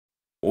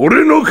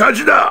俺の勝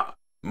ちだ。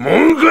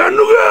文句あん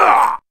の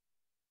か。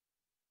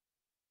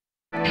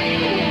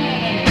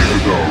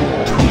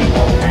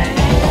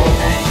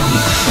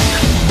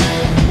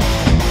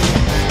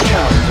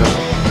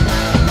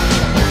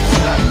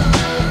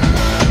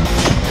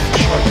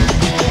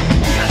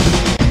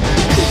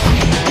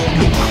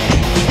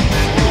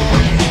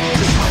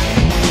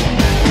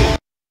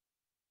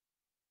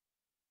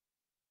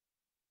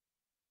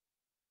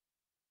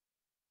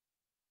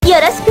よ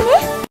ろしくね。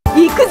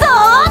行くぞ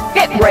ー。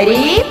 Get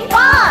ready,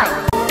 fight!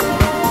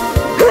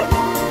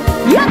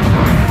 やっ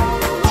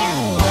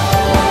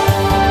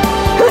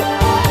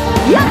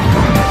やっ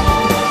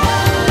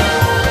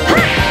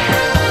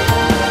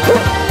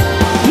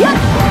やっ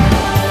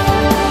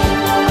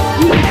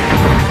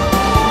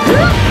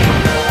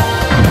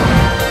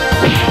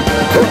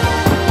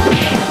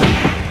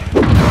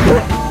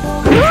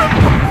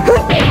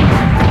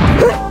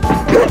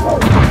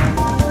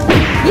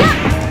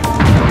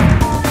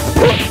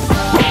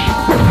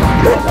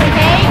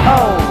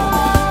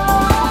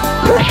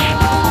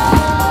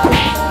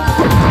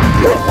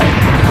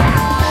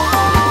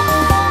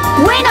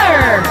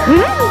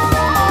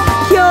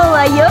今日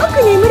はよく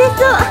眠れそう。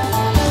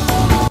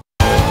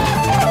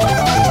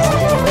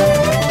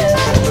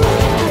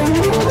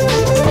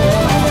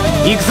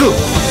行くぞ。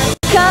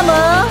 Come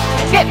on,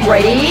 get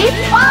ready,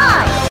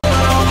 fight!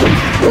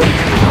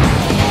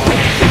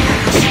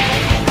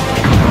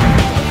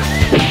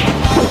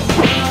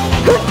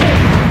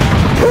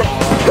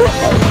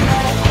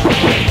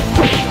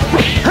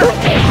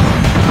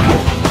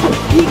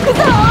 行く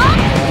ぞ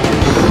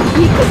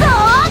行くぞ。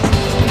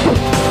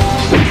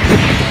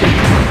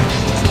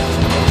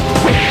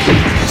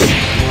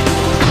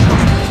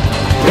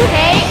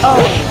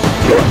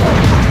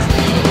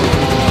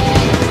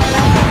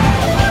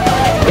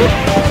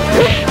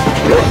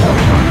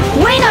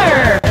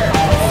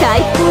最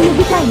高の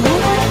舞台ね。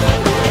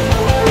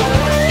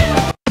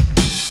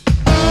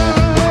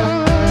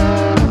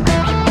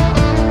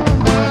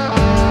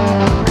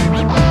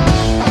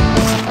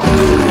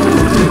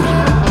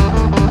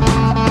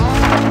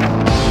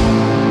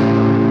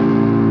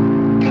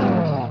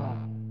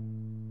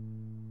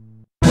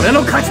俺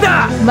の勝ち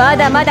だ。ま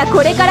だまだ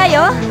これから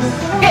よ。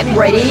 Get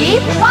ready,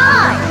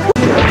 fight!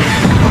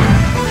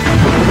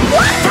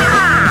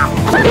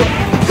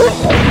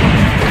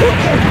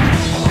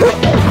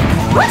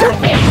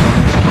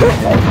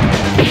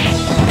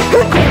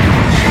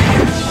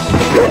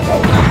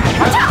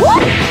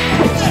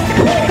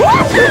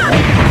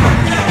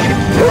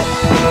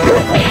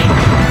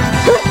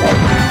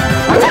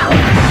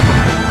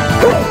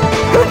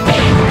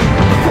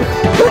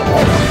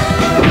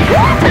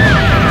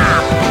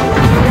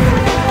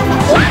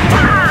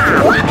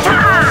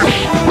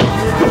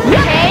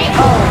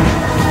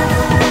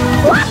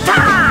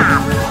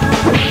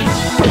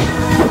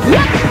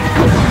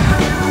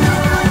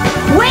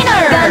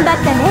 頑張っ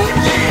たね。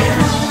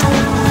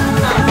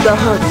ご褒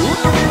美。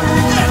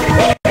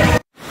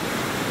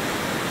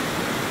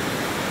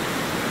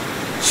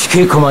し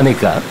けこまねえ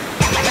か。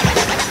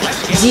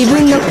自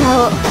分の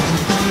顔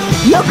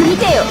よく見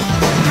てよ。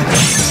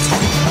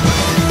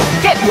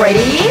 Get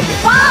ready,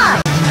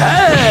 fight! は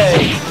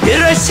い、い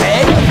らっしゃい。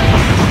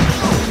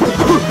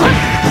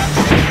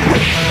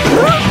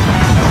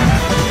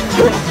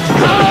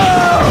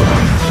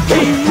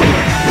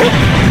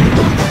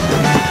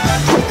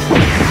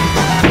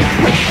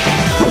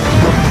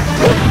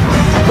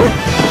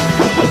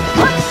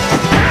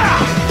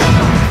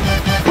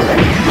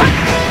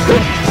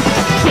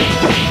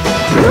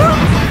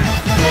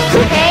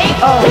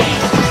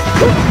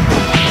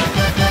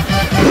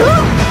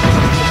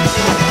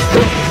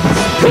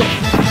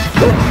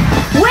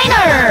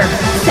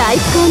最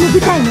高の舞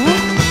台ね。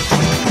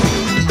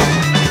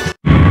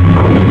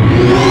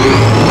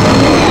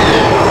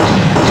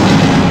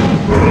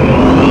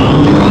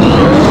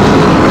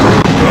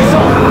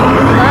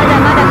まだ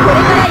まだこ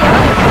れ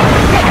から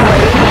よ。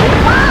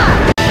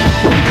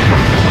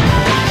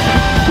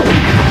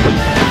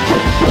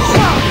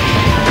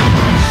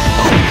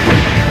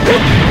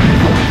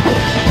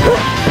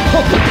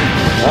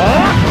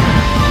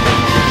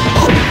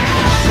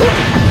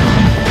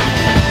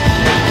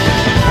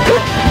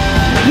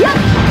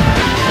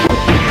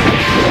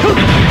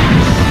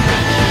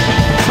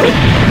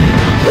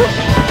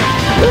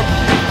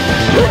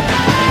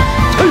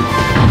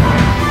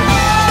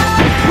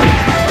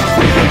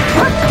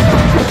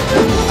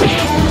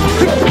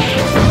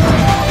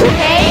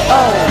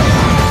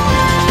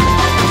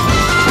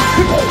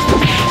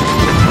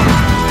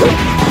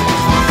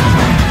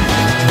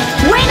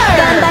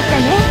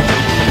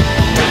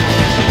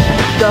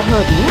ご褒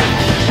美ね。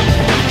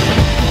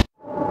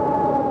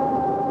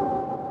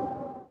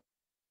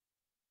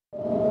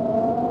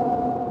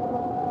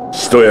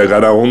人や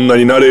から女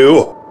になれ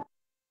よ。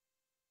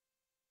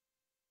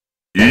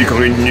いい加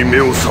減に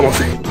目を覚ま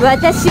せ。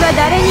私は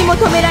誰にも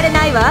止められ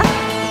ないわ。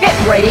 Get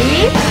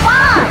ready,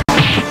 fight!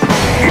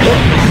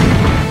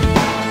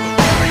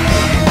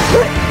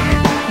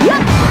 やっ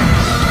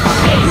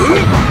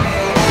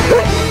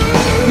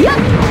やっ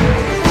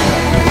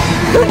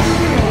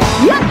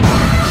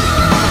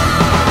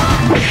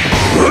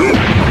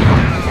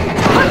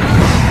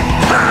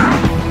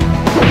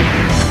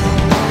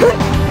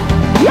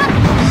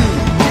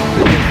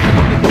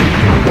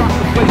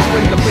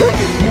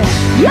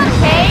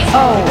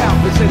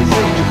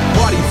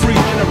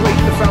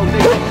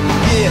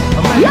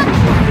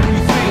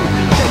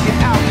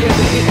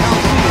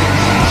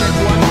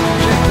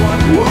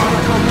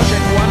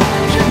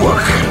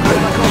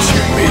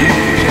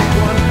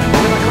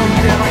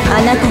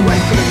あなたの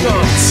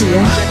血よ。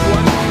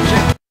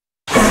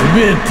すべ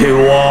て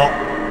は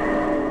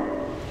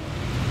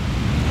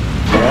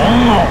我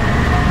が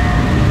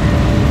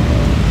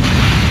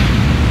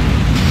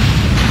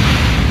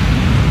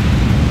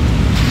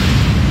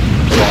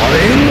誰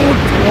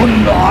事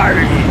な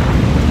り。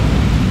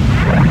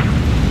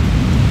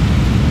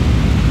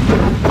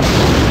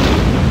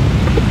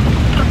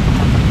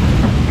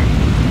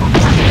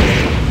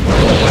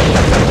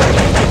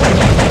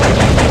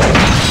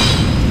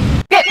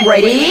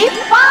Ready?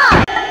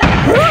 Fight!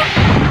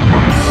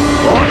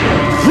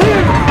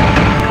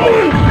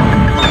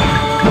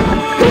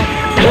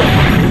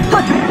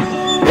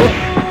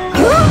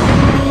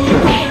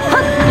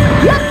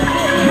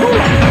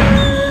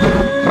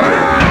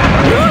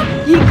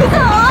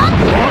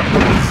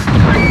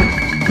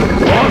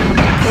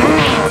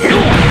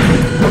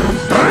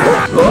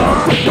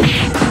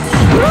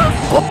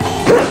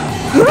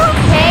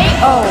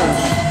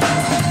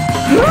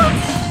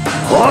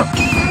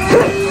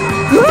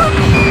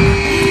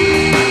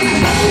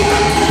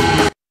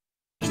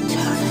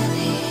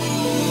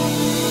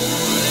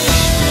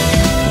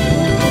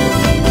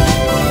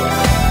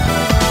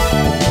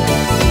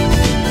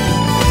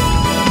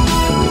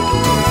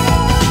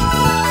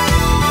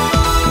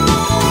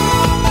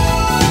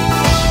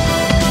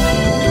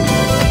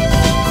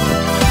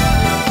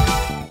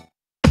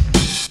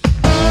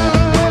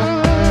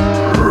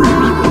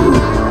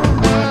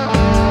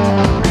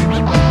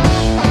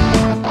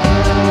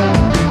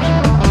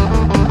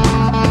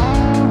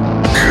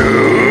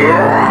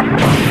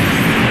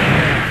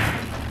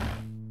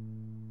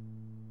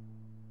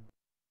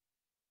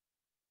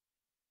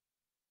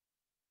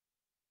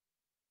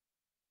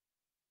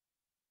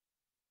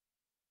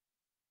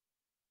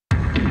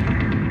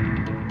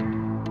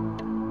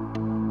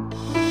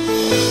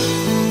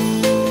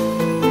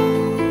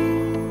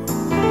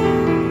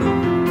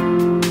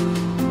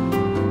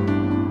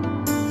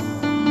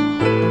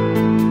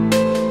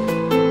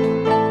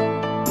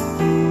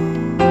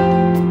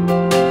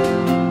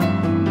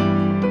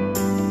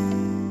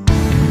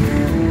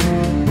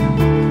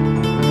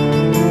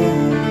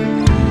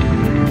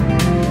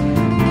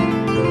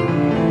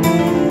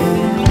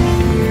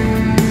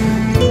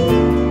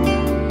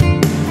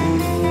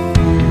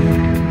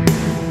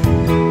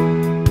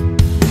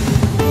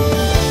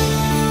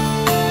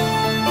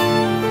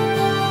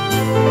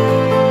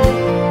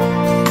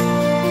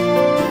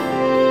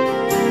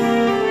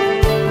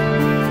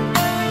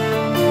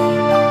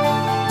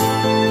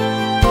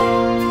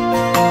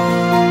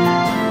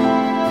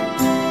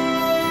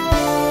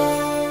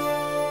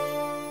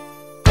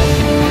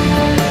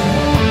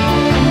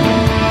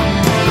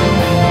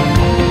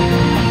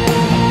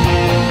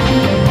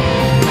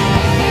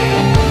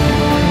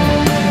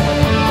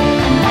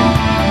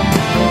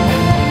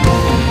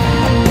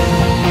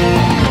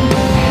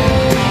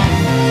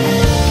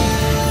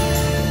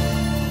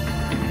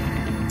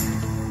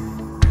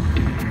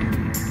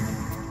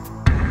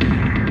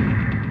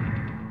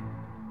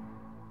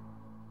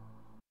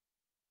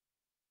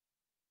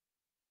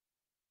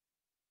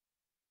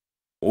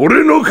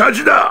俺の勝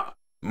ちだ。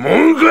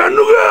文句あん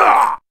の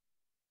か。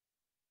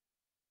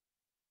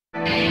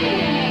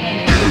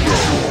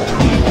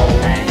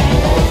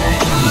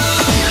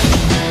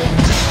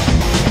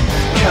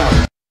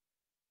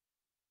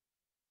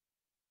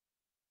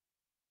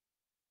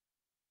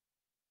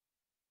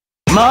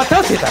待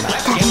たせたな。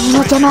誰にも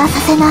邪魔はさ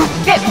せない。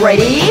Get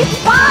ready,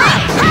 fight!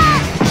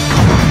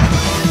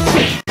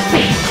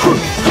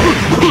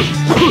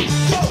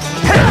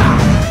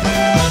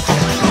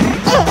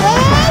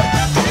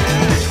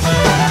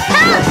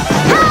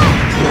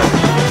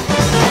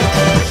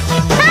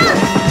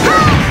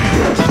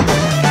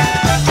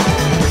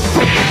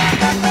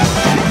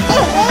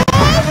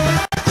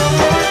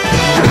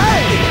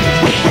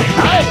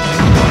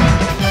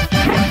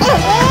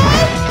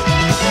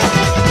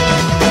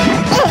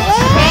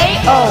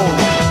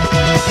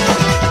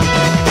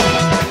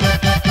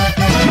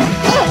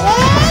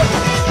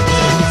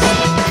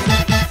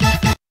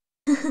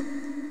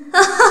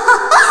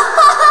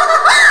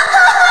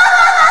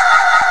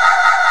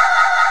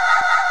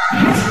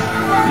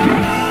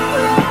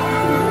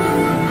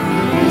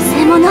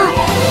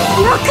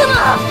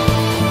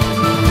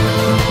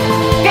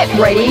 Get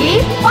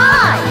ready,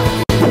 fight!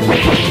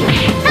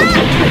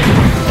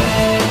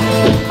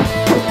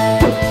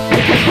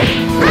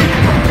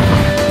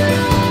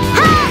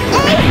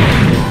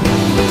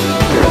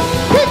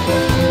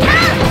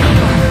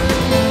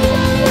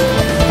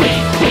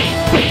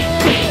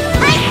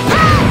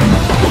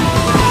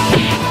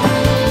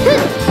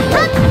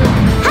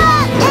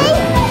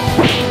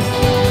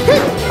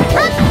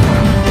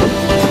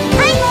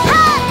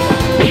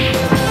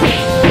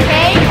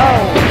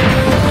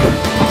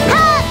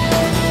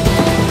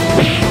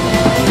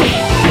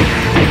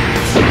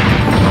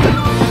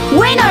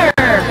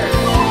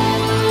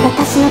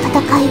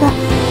 戦いは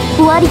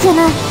終わりじゃ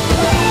ない。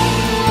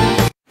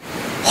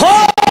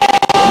は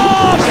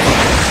あ、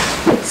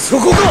そ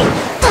こか。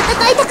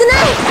戦いたくない。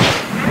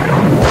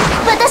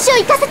私を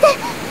行かせて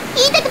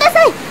言いてくだ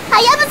さい、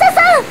はやぶさ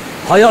さん。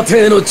ハヤ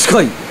テへの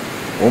誓い、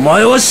お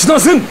前は死な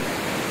せん。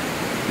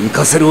行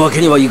かせるわ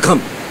けにはいか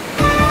ん。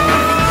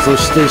そ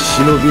して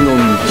忍びの道、道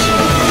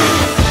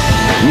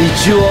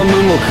は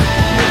無目、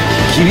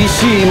厳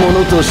しいも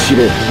のと知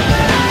れ。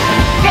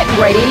 Get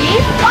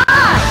ready, fight!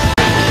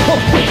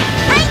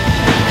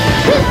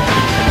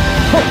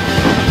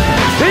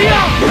 せいや。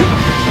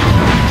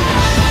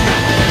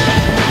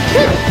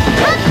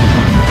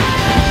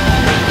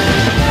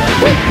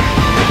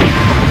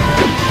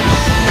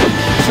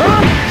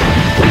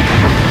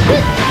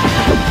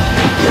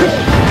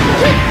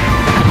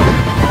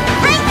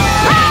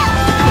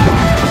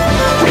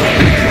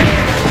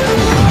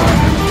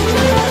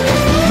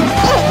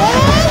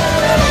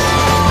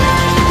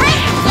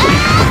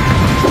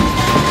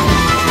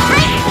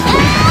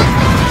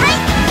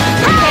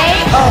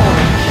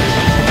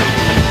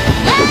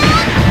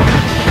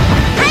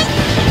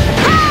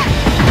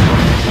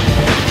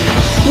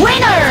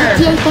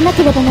先へ行かな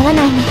ければなら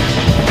ないの。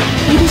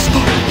許して。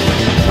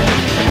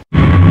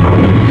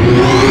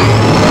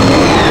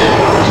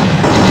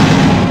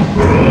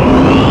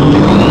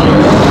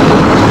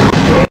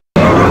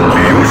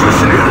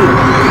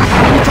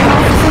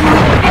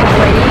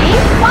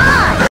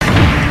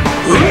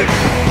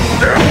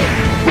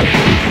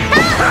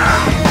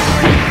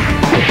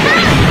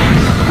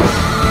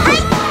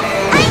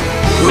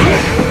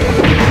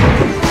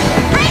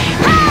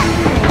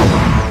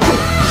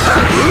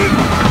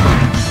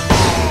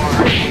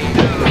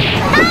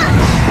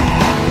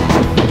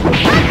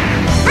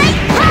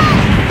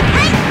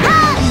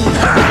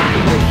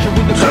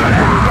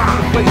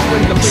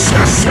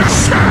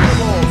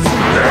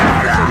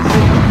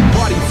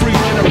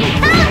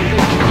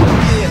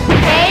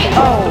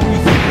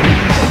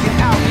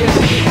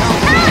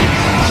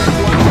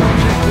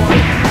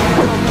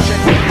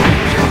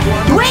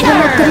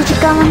時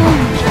間はないの。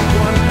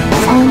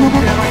さよなら。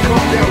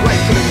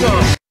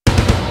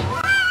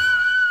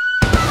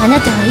あな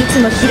たはい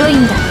つもヒロイ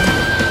ンだった。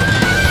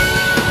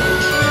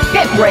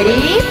 Get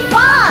ready,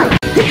 fight!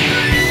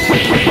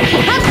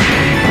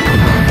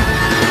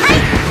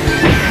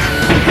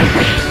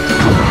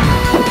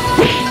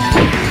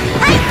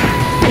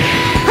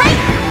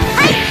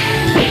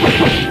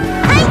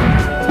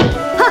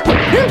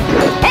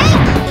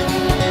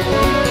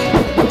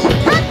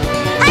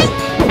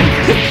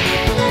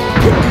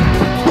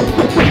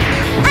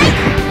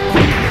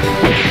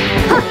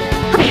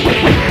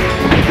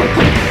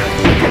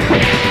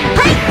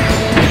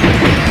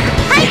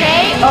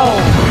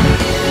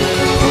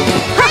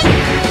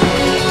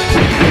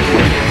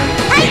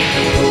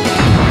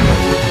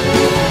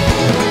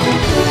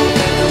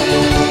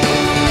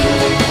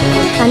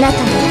 あな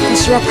たに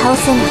私は倒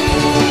せない。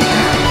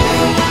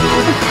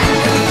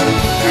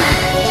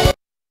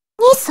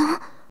兄さん、は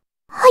や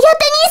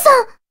て兄さ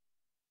ん。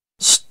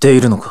知ってい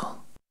るのか、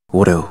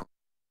俺を。だ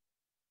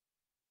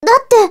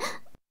って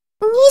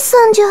兄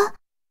さんじゃ。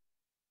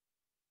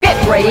 Get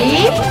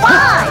ready,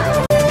 fight!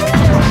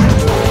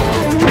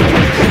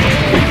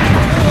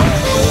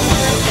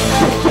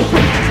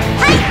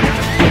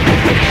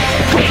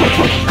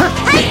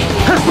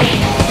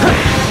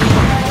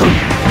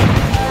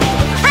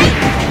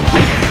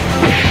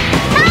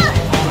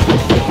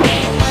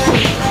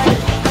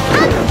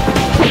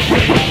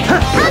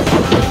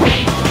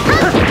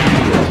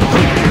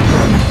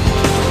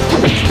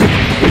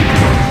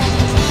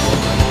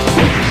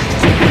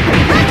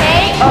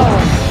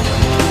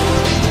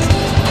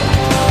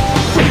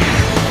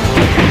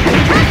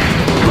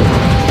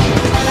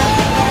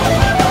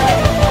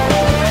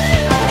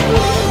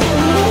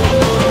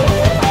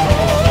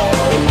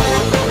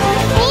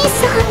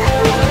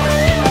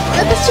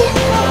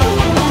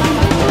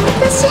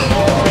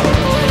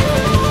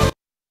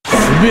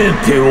 全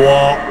て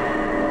は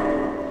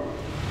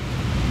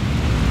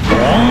我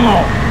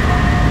が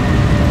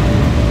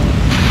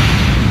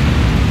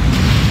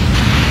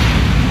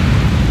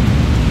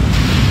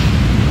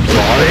誰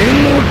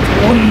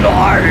事な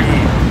り。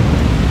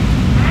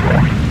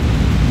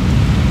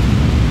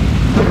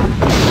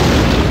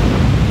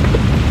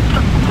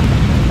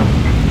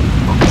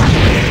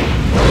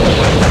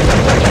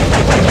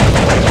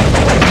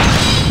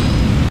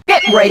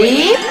Get ready,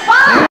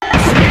 fight!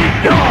 我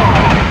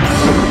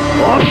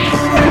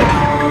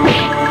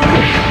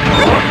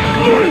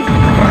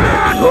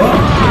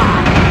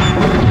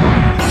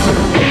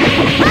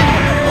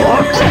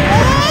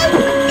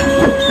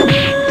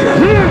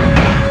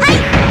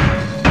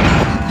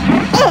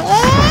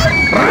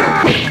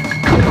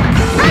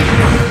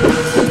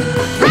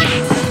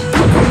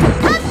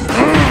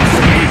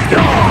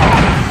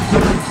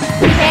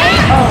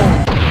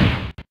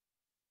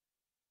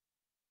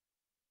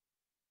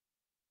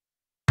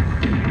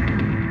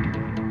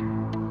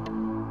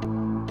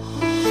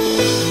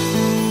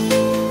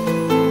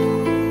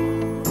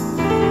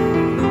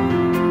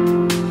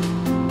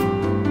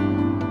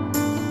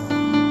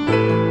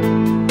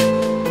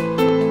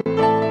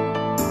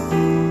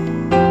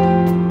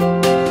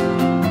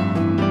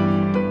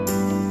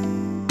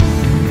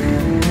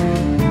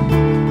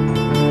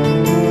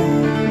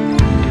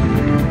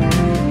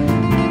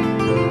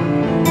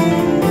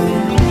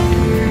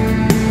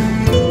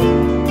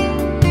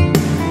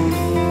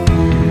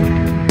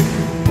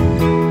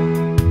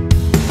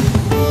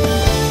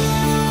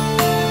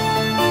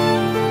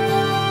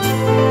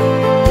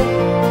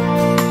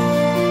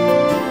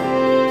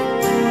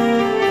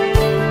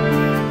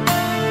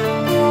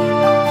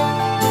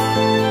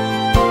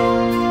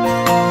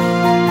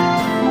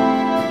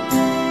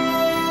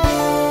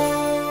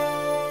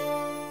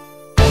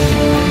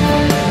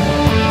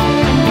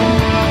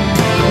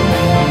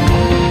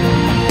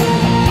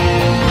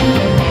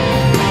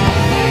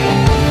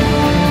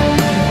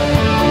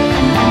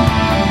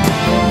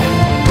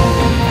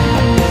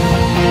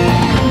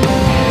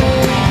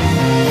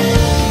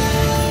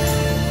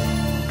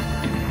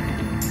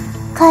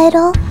帰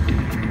ろう。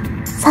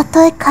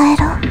里へ帰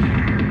ろう。